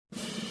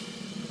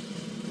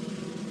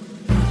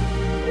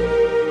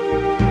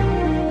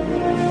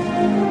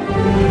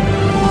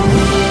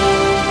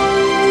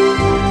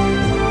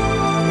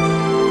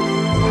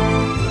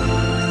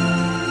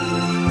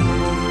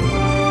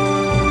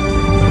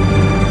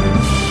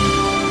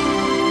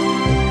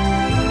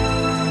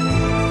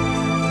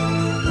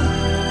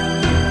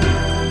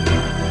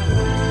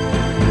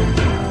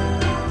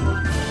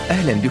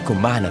أهلا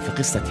بكم معنا في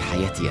قصة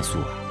حياة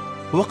يسوع.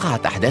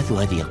 وقعت أحداث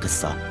هذه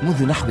القصة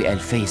منذ نحو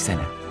 2000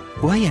 سنة،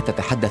 وهي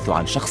تتحدث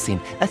عن شخص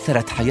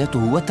أثرت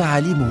حياته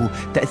وتعاليمه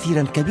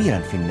تأثيراً كبيراً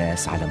في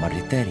الناس على مر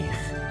التاريخ.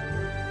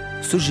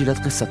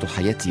 سجلت قصة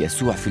حياة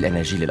يسوع في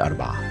الأناجيل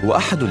الأربعة،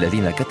 وأحد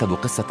الذين كتبوا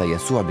قصة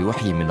يسوع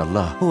بوحي من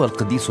الله هو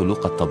القديس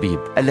لوقا الطبيب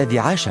الذي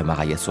عاش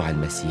مع يسوع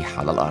المسيح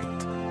على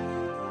الأرض.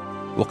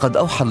 وقد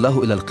أوحى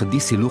الله إلى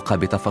القديس لوقا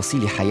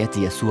بتفاصيل حياة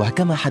يسوع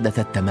كما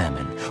حدثت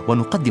تماماً،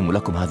 ونقدم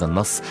لكم هذا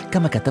النص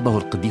كما كتبه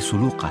القديس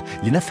لوقا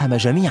لنفهم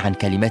جميعاً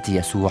كلمات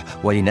يسوع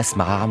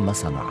ولنسمع عما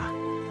صنعه.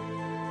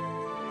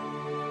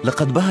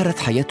 لقد بهرت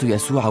حياة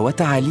يسوع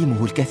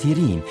وتعاليمه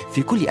الكثيرين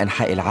في كل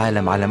أنحاء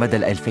العالم على مدى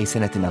 2000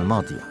 سنة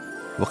الماضية،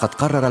 وقد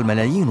قرر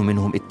الملايين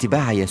منهم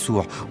اتباع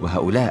يسوع،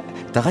 وهؤلاء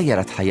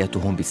تغيرت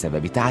حياتهم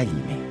بسبب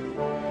تعاليمه.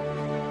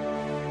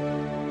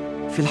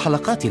 في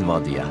الحلقات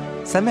الماضية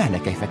سمعنا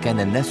كيف كان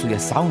الناس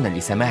يسعون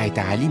لسماع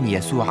تعاليم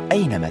يسوع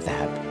أينما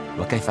ذهب،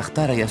 وكيف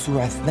اختار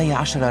يسوع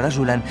 12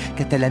 رجلاً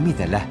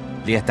كتلاميذ له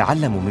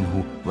ليتعلموا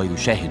منه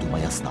ويشاهدوا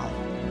ما يصنعه.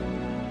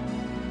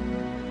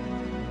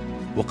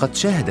 وقد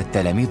شاهد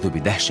التلاميذ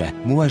بدهشة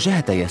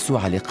مواجهة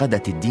يسوع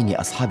لقادة الدين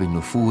أصحاب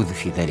النفوذ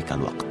في ذلك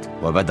الوقت،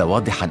 وبدا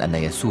واضحاً أن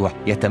يسوع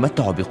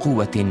يتمتع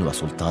بقوة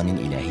وسلطان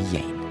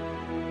إلهيين.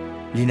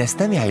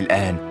 لنستمع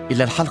الآن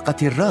إلى الحلقة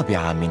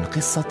الرابعة من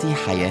قصة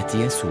حياة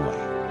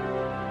يسوع.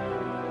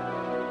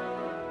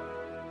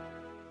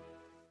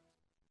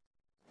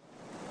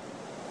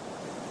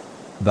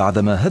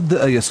 بعدما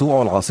هدأ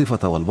يسوع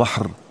العاصفة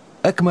والبحر،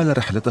 أكمل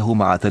رحلته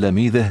مع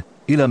تلاميذه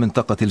إلى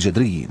منطقة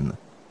الجدريين.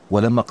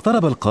 ولما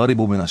اقترب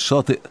القارب من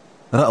الشاطئ،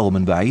 رأوا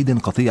من بعيد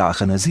قطيع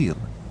خنازير،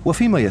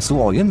 وفيما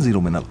يسوع ينزل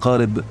من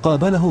القارب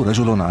قابله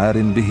رجل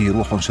عار به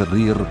روح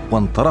شرير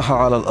وانطرح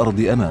على الأرض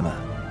أمامه.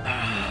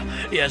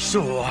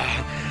 يسوع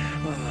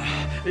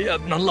يا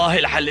ابن الله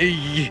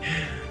العلي،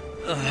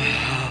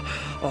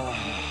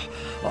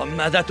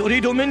 ماذا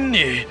تريد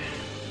مني؟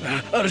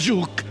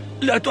 أرجوك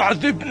لا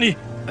تعذبني.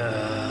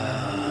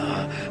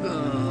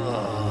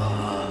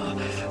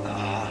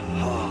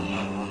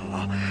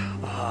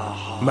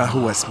 ما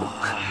هو اسمك؟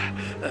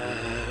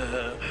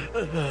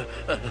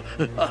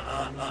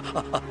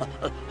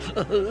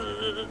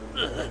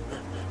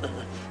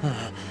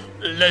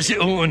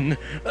 لاجئون،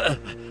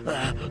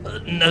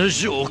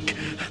 نرجوك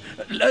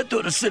لا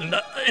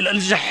ترسلنا إلى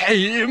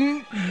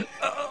الجحيم.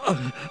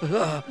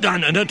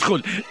 دعنا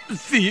ندخل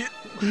في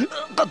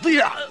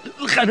قطيع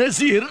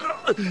الخنازير.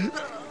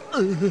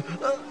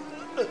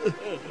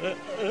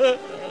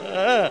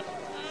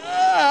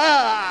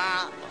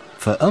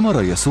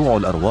 فأمر يسوع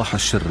الأرواح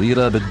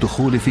الشريرة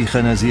بالدخول في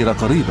خنازير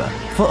قريبة،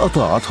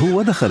 فأطاعته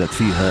ودخلت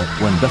فيها،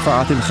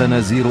 واندفعت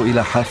الخنازير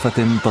إلى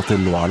حافة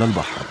تطل على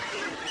البحر.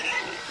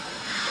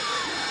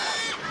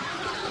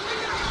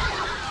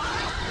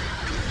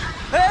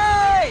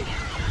 هاي!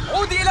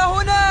 عودي إلى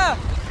هنا!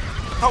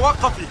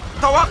 توقفي!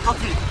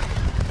 توقفي!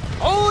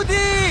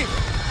 عودي!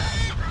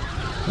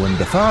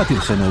 واندفعت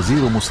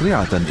الخنازير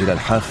مسرعة إلى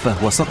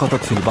الحافة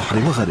وسقطت في البحر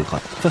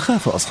وغرقت،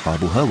 فخاف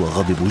أصحابها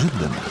وغضبوا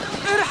جدا.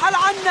 ارحل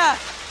عنا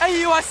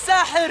أيها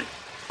الساحر!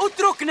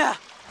 اتركنا!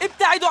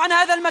 ابتعدوا عن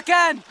هذا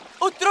المكان!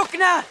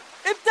 اتركنا!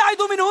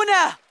 ابتعدوا من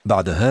هنا!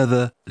 بعد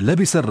هذا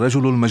لبس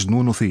الرجل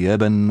المجنون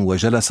ثيابا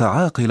وجلس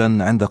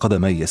عاقلا عند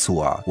قدمي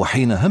يسوع،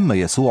 وحين هم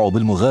يسوع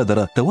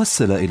بالمغادرة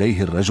توسل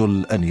إليه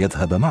الرجل أن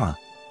يذهب معه.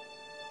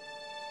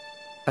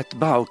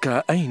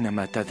 أتبعك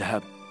أينما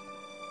تذهب،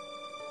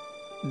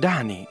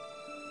 دعني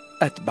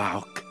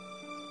أتبعك.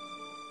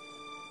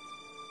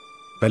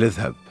 بل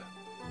اذهب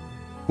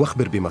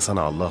واخبر بما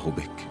صنع الله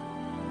بك.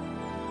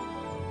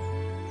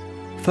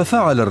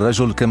 ففعل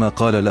الرجل كما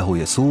قال له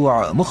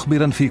يسوع،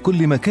 مخبرا في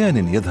كل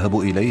مكان يذهب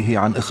إليه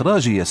عن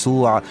إخراج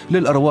يسوع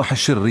للأرواح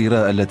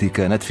الشريرة التي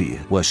كانت فيه،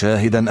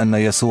 وشاهدا أن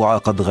يسوع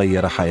قد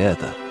غير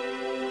حياته.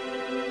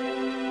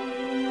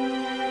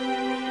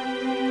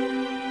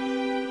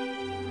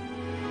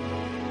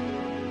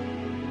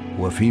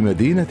 وفي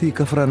مدينة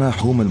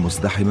كفرناحوم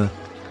المزدحمة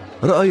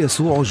رأى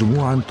يسوع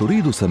جموعا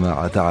تريد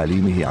سماع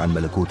تعاليمه عن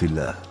ملكوت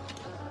الله،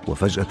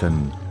 وفجأة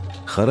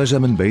خرج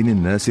من بين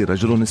الناس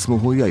رجل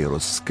اسمه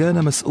ييروس،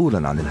 كان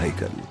مسؤولا عن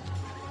الهيكل.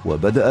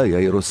 وبدأ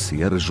ييروس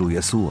يرجو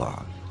يسوع.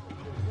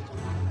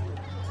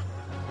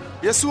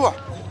 يسوع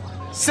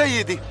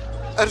سيدي،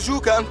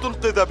 أرجوك أن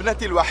تنقذ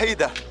ابنتي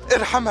الوحيدة،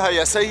 ارحمها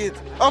يا سيد،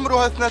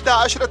 عمرها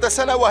 12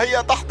 سنة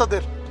وهي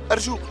تحتضر،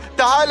 أرجوك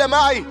تعال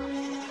معي.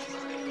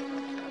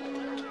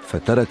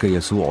 فترك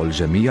يسوع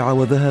الجميع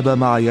وذهب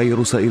مع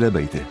ييروس إلى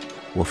بيته،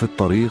 وفي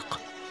الطريق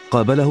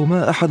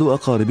قابلهما أحد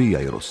أقارب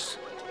ييروس.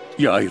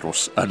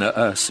 ييروس،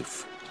 أنا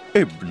آسف،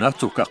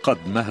 ابنتك قد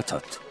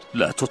ماتت،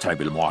 لا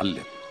تتعب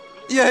المعلم.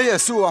 يا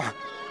يسوع،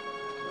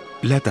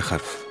 لا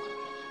تخف،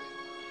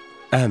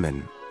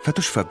 آمن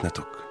فتشفى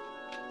ابنتك.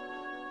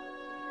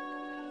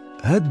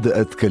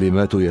 هدأت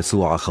كلمات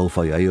يسوع خوف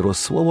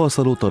ييروس،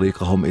 وواصلوا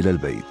طريقهم إلى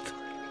البيت،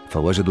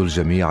 فوجدوا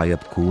الجميع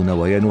يبكون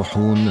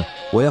وينوحون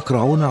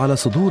ويقرعون على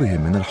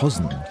صدورهم من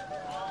الحزن.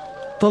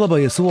 طلب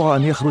يسوع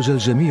أن يخرج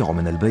الجميع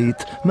من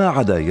البيت ما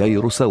عدا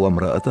ييروس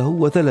وامرأته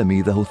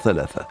وتلاميذه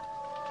الثلاثة.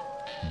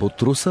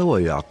 بطرس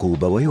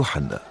ويعقوب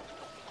ويوحنا.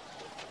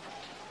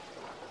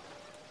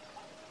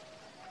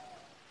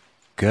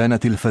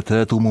 كانت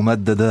الفتاة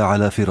ممددة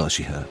على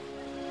فراشها،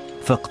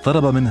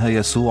 فاقترب منها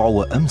يسوع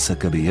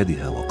وأمسك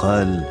بيدها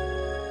وقال: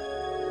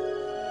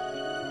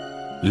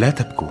 لا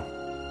تبكوا،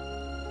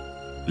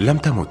 لم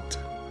تمت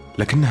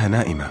لكنها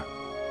نائمة.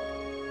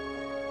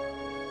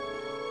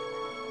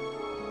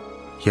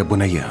 يا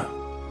بني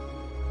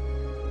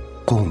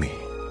قومي.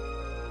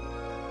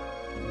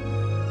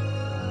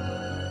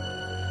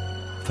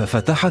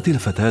 ففتحت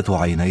الفتاة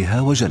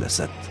عينيها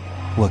وجلست،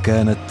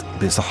 وكانت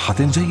بصحة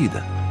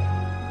جيدة.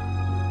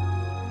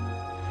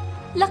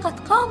 لقد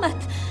قامت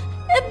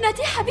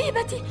ابنتي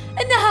حبيبتي،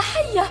 إنها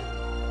حية.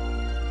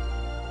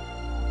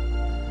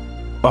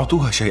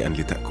 أعطوها شيئا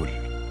لتأكل،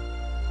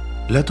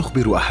 لا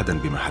تخبروا أحدا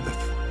بما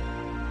حدث.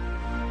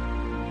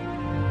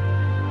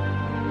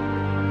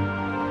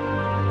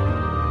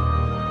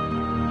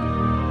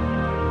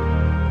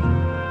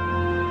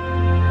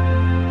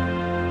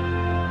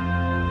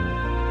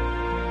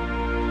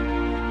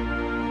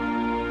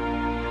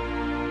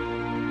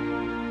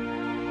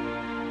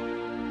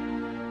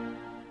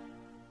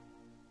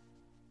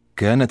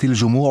 كانت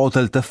الجموع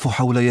تلتف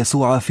حول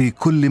يسوع في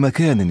كل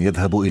مكان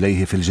يذهب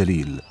إليه في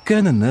الجليل.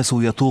 كان الناس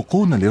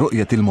يتوقون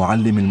لرؤية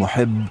المعلم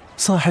المحب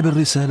صاحب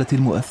الرسالة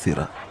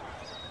المؤثرة.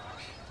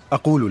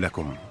 أقول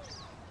لكم،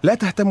 لا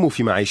تهتموا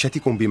في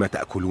معيشتكم بما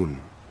تأكلون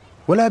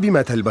ولا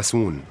بما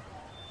تلبسون،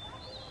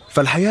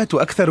 فالحياة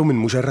أكثر من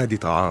مجرد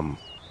طعام،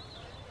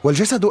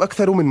 والجسد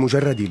أكثر من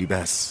مجرد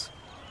لباس.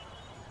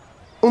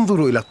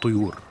 انظروا إلى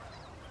الطيور،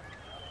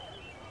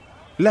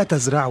 لا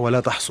تزرع ولا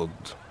تحصد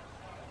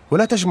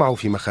ولا تجمع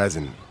في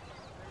مخازن،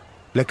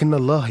 لكن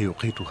الله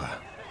يقيتها،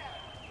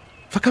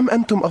 فكم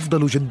أنتم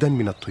أفضل جدا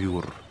من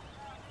الطيور.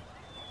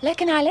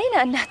 لكن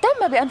علينا أن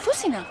نهتم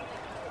بأنفسنا.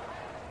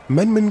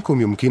 من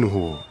منكم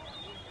يمكنه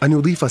أن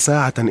يضيف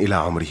ساعة إلى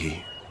عمره؟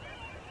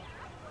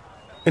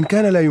 إن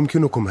كان لا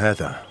يمكنكم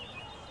هذا،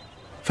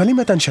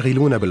 فلم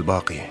تنشغلون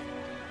بالباقي؟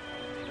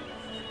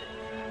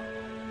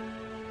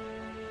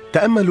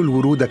 تأملوا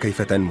الورود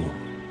كيف تنمو،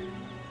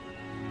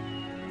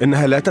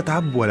 إنها لا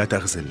تتعب ولا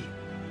تغزل.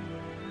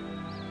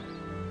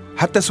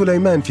 حتى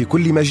سليمان في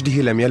كل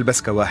مجده لم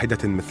يلبس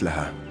كواحدة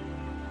مثلها.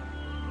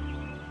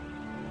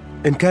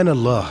 إن كان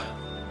الله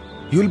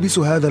يلبس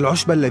هذا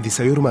العشب الذي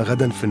سيرمى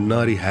غدا في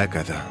النار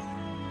هكذا،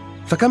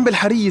 فكم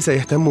بالحري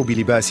سيهتم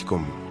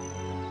بلباسكم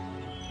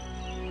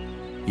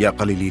يا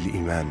قليلي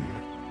الإيمان.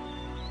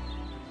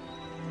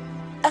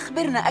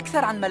 أخبرنا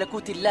أكثر عن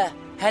ملكوت الله،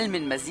 هل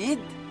من مزيد؟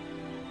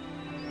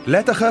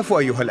 لا تخافوا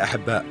أيها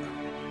الأحباء،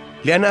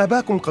 لأن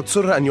أباكم قد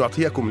سر أن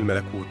يعطيكم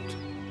الملكوت.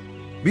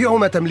 بيعوا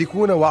ما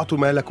تملكون واعطوا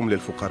مالكم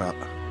للفقراء،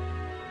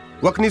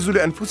 واكنزوا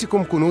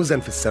لأنفسكم كنوزا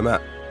في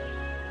السماء،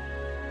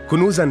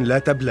 كنوزا لا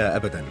تبلى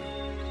أبدا،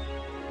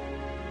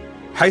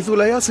 حيث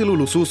لا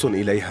يصل لصوص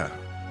إليها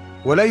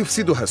ولا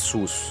يفسدها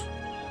السوس.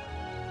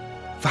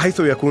 فحيث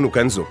يكون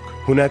كنزك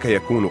هناك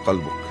يكون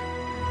قلبك.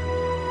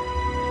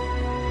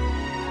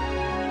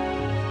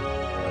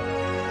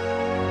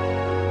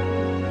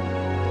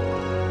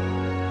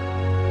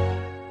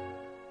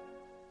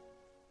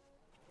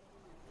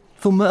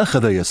 ثم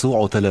أخذ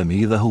يسوع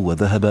تلاميذه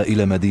وذهب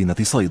إلى مدينة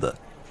صيدا،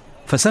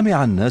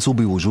 فسمع الناس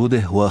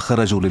بوجوده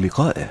وخرجوا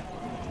للقائه،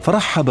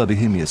 فرحب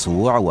بهم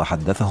يسوع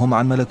وحدثهم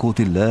عن ملكوت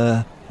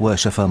الله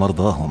وشفى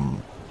مرضاهم.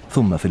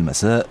 ثم في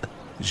المساء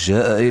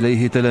جاء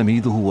إليه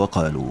تلاميذه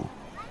وقالوا: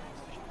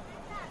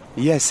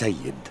 يا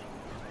سيد،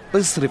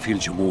 اصرف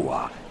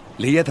الجموع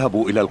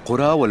ليذهبوا إلى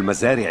القرى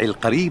والمزارع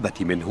القريبة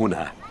من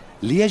هنا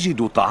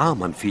ليجدوا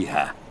طعاما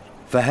فيها،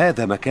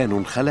 فهذا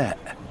مكان خلاء.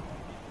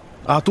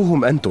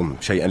 أعطوهم أنتم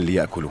شيئا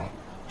ليأكلوا.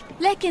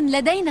 لكن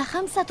لدينا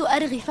 5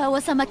 أرغفة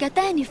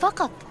وسمكتان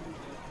فقط.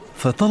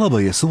 فطلب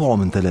يسوع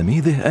من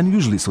تلاميذه أن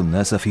يجلسوا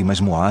الناس في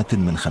مجموعات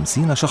من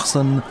 50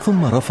 شخصا،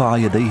 ثم رفع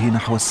يديه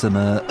نحو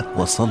السماء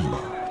وصلى: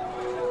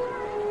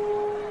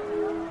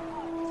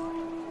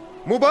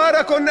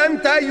 مبارك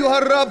أنت أيها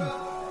الرب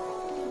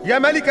يا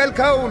ملك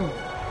الكون،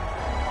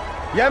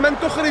 يا من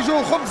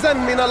تخرج خبزا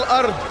من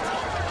الأرض.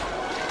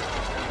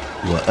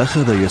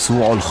 وأخذ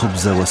يسوع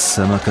الخبز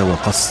والسمك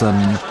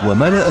وقسم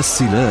وملأ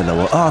السلال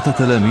وأعطى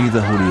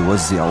تلاميذه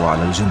ليوزعوا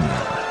على الجميع.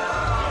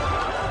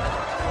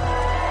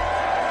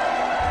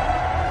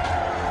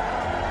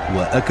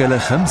 وأكل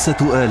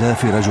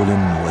 5000 رجل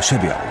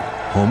وشبعوا،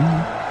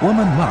 هم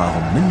ومن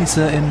معهم من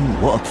نساء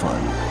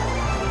وأطفال.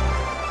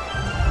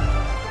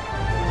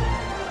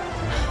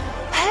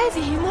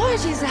 هذه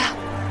معجزة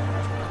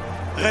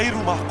غير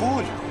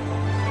معقول.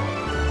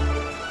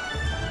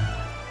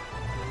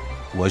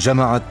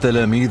 وجمع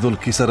التلاميذ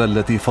الكسر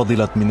التي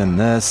فضلت من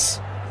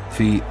الناس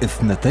في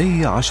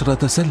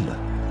 12 سلة.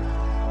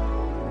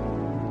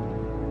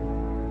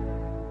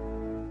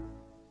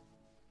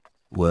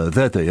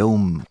 وذات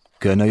يوم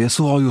كان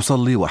يسوع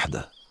يصلي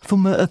وحده،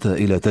 ثم أتى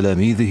إلى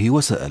تلاميذه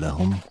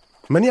وسألهم: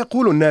 من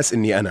يقول الناس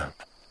إني أنا؟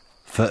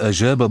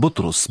 فأجاب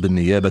بطرس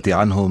بالنيابة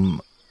عنهم: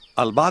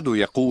 البعض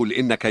يقول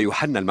إنك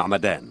يوحنا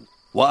المعمدان،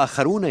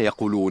 وآخرون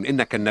يقولون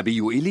إنك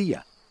النبي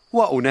إيليا،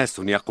 وأناس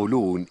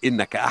يقولون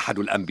إنك أحد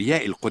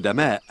الأنبياء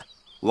القدماء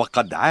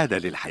وقد عاد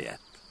للحياة.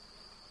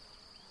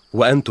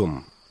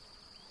 وأنتم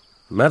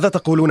ماذا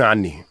تقولون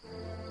عني؟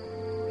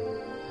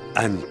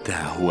 أنت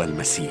هو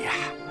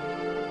المسيح.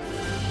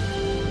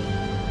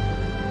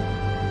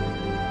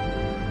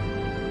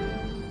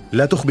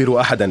 لا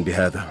تخبروا أحدا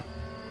بهذا.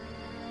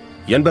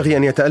 ينبغي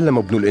أن يتألم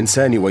ابن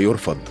الإنسان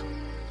ويرفض،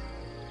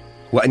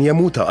 وأن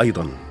يموت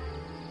أيضا،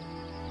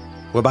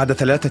 وبعد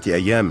 3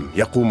 أيام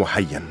يقوم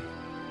حيا.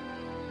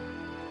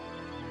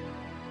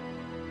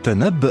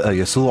 تنبأ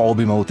يسوع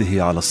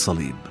بموته على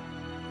الصليب،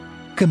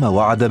 كما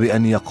وعد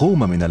بأن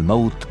يقوم من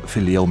الموت في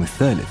اليوم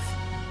الثالث،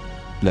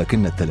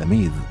 لكن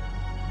التلاميذ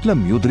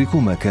لم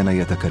يدركوا ما كان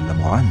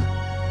يتكلم عنه.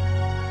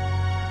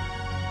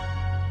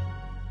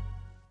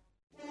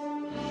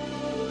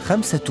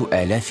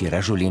 5,000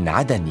 رجل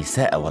عدا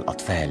النساء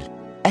والأطفال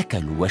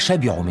أكلوا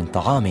وشبعوا من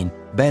طعام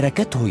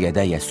باركته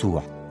يدا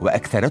يسوع،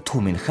 وأكثرته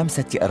من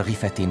 5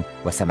 أرغفة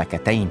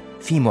وسمكتين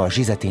في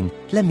معجزة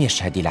لم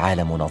يشهد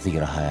العالم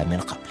نظيرها من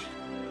قبل.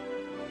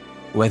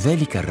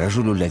 وذلك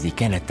الرجل الذي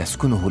كانت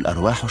تسكنه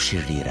الأرواح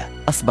الشريرة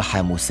أصبح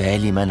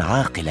مسالماً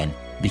عاقلاً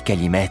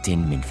بكلمات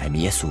من فم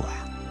يسوع.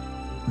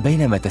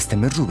 بينما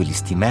تستمر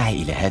بالاستماع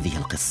إلى هذه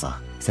القصة،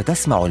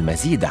 ستسمع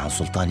المزيد عن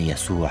سلطان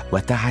يسوع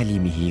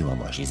وتعاليمه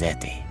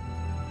ومعجزاته.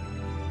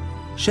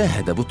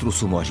 شاهد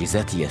بطرس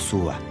معجزات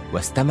يسوع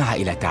واستمع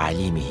إلى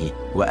تعاليمه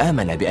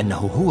وآمن بأنه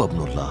هو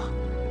ابن الله.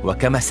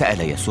 وكما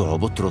سأل يسوع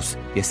بطرس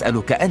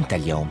يسألك أنت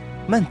اليوم: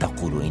 من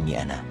تقول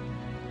إني أنا؟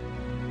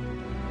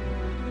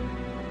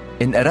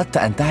 إن أردت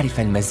أن تعرف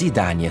المزيد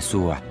عن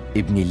يسوع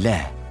ابن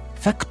الله،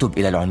 فاكتب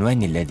إلى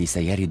العنوان الذي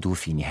سيرد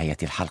في نهاية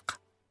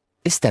الحلقة.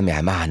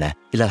 استمع معنا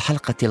إلى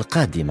الحلقة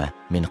القادمة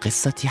من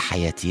قصة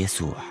حياة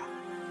يسوع.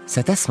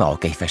 ستسمع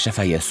كيف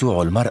شفى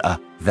يسوع المرأة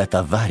ذات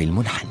الظهر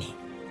المنحني.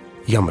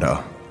 يا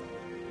امرأة،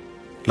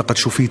 لقد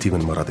شفيت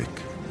من مرضك.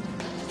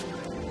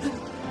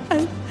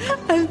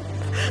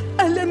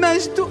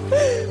 المجد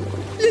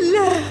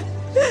لله.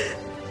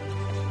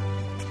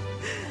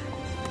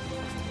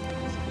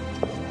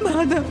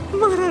 بعد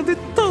مرض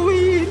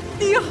الطويل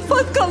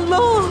يحفظك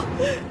الله.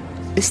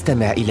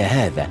 استمع إلى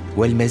هذا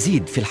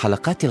والمزيد في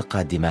الحلقات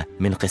القادمة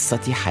من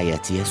قصة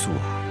حياة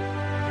يسوع.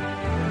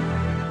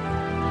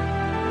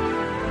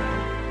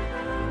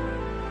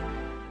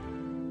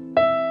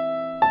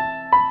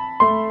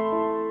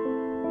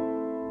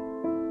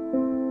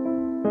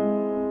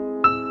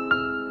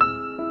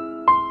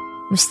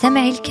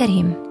 مستمعي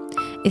الكريم،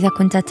 إذا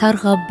كنت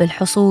ترغب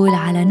بالحصول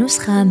على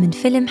نسخة من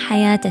فيلم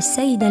حياة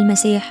السيد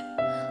المسيح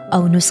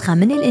أو نسخة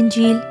من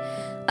الإنجيل،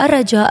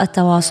 الرجاء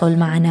التواصل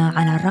معنا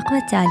على الرقم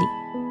التالي: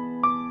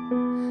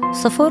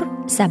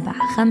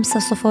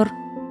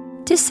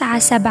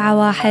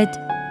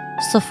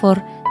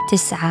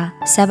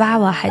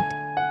 0750-971-0971.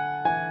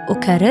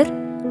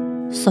 أكرر: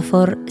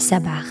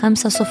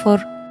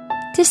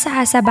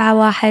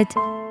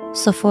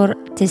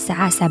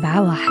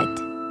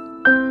 0750-971-0971.